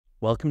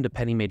Welcome to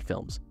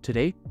PennyMadeFilms.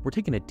 Today, we're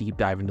taking a deep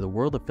dive into the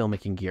world of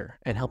filmmaking gear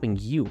and helping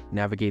you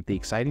navigate the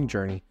exciting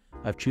journey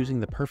of choosing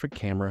the perfect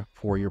camera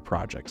for your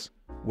projects.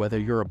 Whether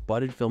you're a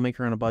budded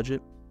filmmaker on a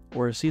budget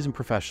or a seasoned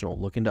professional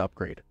looking to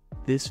upgrade,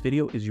 this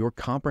video is your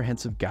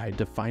comprehensive guide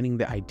to finding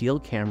the ideal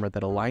camera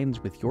that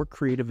aligns with your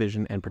creative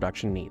vision and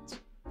production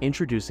needs.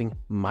 Introducing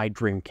my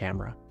dream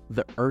camera,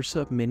 the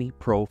Ursa Mini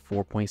Pro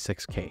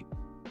 4.6K.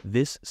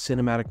 This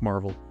cinematic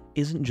marvel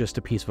isn't just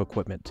a piece of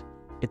equipment.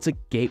 It's a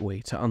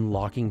gateway to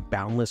unlocking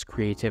boundless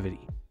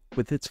creativity.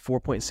 With its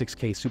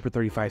 4.6K Super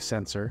 35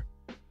 sensor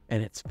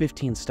and its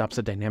 15 stops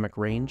of dynamic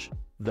range,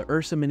 the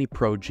Ursa Mini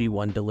Pro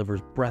G1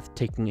 delivers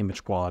breathtaking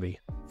image quality.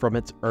 From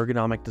its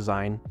ergonomic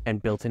design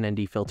and built-in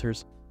ND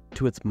filters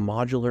to its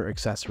modular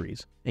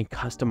accessories and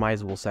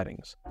customizable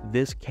settings,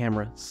 this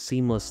camera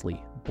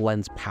seamlessly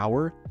blends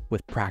power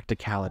with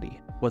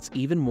practicality. What's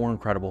even more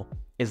incredible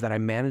is that I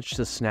managed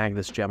to snag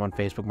this gem on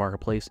Facebook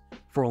Marketplace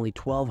for only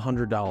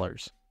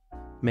 $1,200.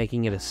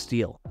 Making it a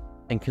steal.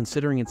 And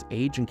considering its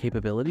age and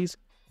capabilities,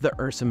 the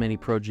Ursa Mini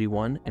Pro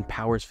G1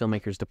 empowers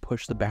filmmakers to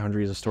push the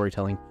boundaries of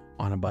storytelling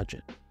on a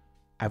budget.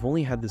 I've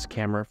only had this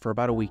camera for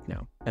about a week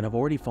now, and I've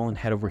already fallen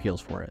head over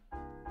heels for it.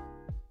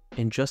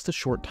 In just a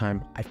short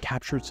time, I've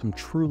captured some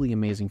truly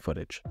amazing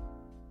footage.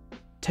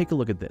 Take a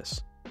look at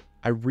this.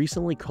 I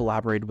recently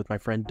collaborated with my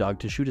friend Doug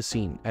to shoot a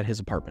scene at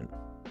his apartment.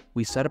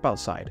 We set up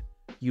outside,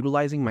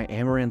 utilizing my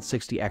Amaran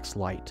 60X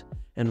light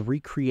and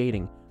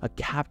recreating a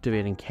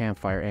captivating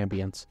campfire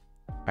ambience.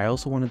 I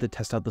also wanted to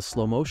test out the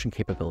slow motion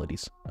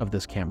capabilities of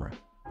this camera,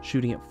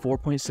 shooting at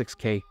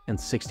 4.6K and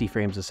 60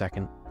 frames a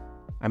second.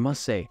 I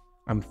must say,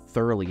 I'm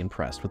thoroughly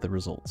impressed with the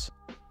results.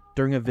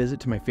 During a visit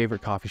to my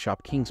favorite coffee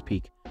shop, Kings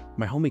Peak,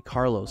 my homie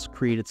Carlos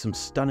created some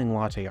stunning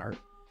latte art,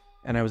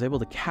 and I was able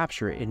to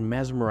capture it in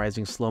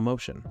mesmerizing slow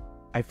motion.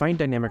 I find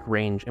dynamic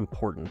range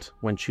important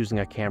when choosing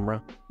a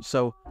camera,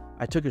 so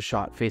I took a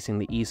shot facing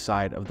the east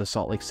side of the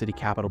Salt Lake City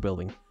Capitol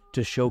building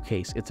to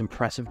showcase its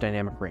impressive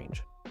dynamic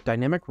range.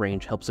 Dynamic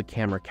range helps a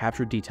camera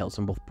capture details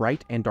in both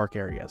bright and dark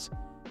areas.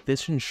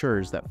 This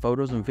ensures that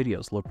photos and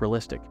videos look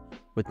realistic,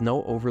 with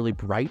no overly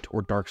bright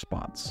or dark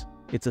spots.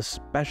 It's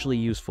especially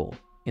useful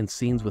in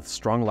scenes with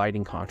strong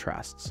lighting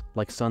contrasts,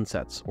 like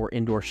sunsets or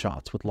indoor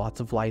shots with lots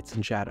of lights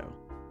and shadow.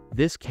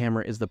 This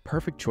camera is the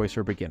perfect choice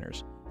for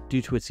beginners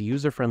due to its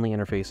user-friendly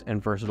interface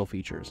and versatile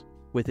features.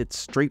 With its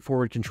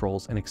straightforward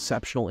controls and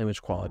exceptional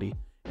image quality,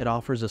 it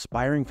offers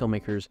aspiring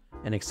filmmakers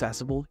an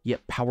accessible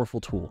yet powerful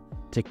tool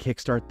to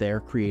kickstart their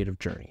creative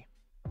journey.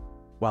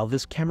 While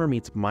this camera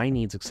meets my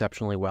needs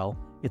exceptionally well,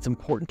 it's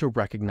important to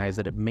recognize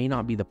that it may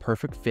not be the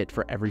perfect fit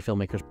for every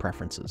filmmaker's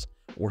preferences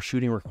or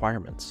shooting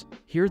requirements.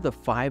 Here are the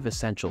 5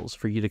 essentials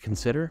for you to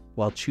consider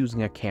while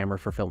choosing a camera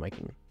for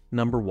filmmaking.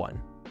 Number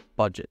 1,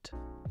 budget.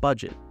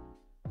 Budget.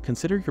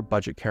 Consider your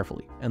budget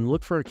carefully and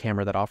look for a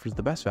camera that offers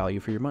the best value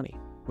for your money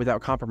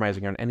without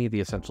compromising on any of the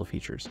essential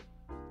features.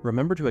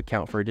 Remember to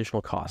account for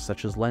additional costs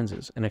such as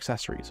lenses and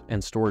accessories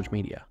and storage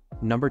media.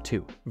 Number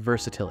 2,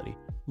 versatility.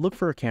 Look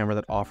for a camera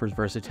that offers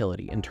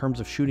versatility in terms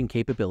of shooting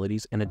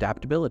capabilities and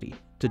adaptability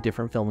to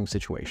different filming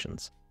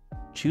situations.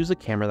 Choose a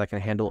camera that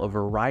can handle a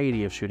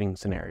variety of shooting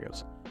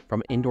scenarios,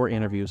 from indoor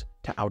interviews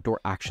to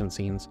outdoor action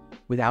scenes,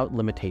 without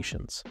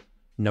limitations.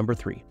 Number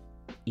 3,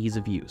 ease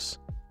of use.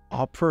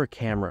 Opt for a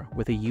camera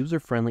with a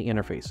user-friendly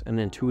interface and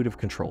intuitive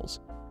controls,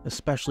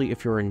 especially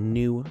if you're a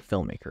new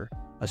filmmaker.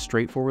 A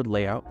straightforward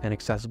layout and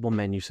accessible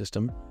menu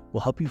system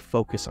will help you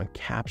focus on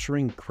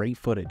capturing great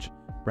footage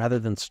rather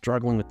than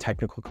struggling with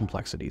technical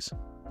complexities.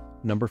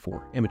 Number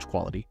 4, image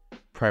quality.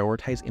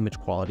 Prioritize image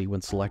quality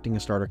when selecting a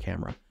starter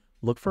camera.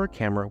 Look for a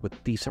camera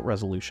with decent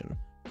resolution,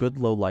 good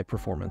low light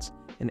performance,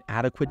 and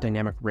adequate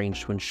dynamic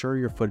range to ensure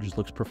your footage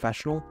looks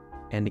professional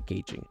and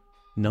engaging.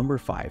 Number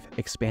 5,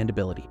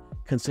 expandability.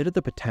 Consider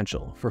the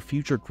potential for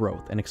future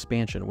growth and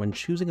expansion when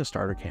choosing a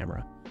starter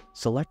camera.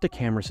 Select a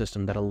camera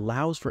system that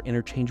allows for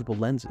interchangeable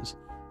lenses,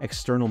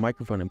 external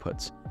microphone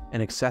inputs,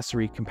 and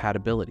accessory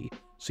compatibility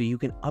so you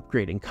can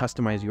upgrade and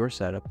customize your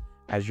setup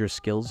as your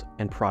skills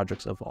and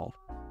projects evolve.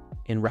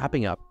 In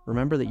wrapping up,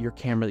 remember that your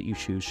camera that you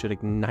choose should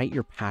ignite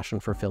your passion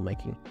for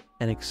filmmaking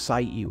and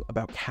excite you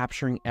about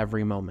capturing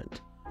every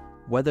moment.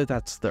 Whether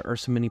that's the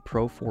Ursa Mini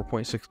Pro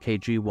 4.6K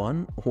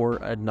G1 or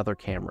another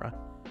camera,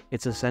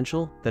 it's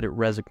essential that it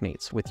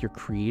resonates with your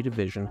creative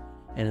vision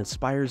and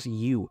inspires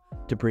you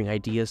to bring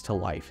ideas to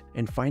life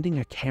and finding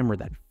a camera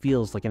that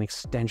feels like an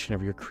extension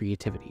of your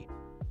creativity.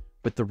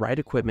 With the right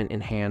equipment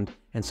in hand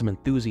and some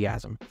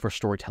enthusiasm for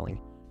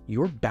storytelling,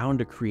 you're bound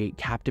to create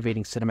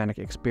captivating cinematic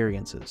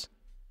experiences.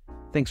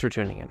 Thanks for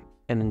tuning in,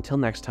 and until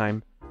next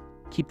time,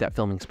 keep that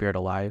filming spirit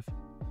alive,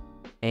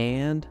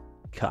 and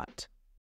cut.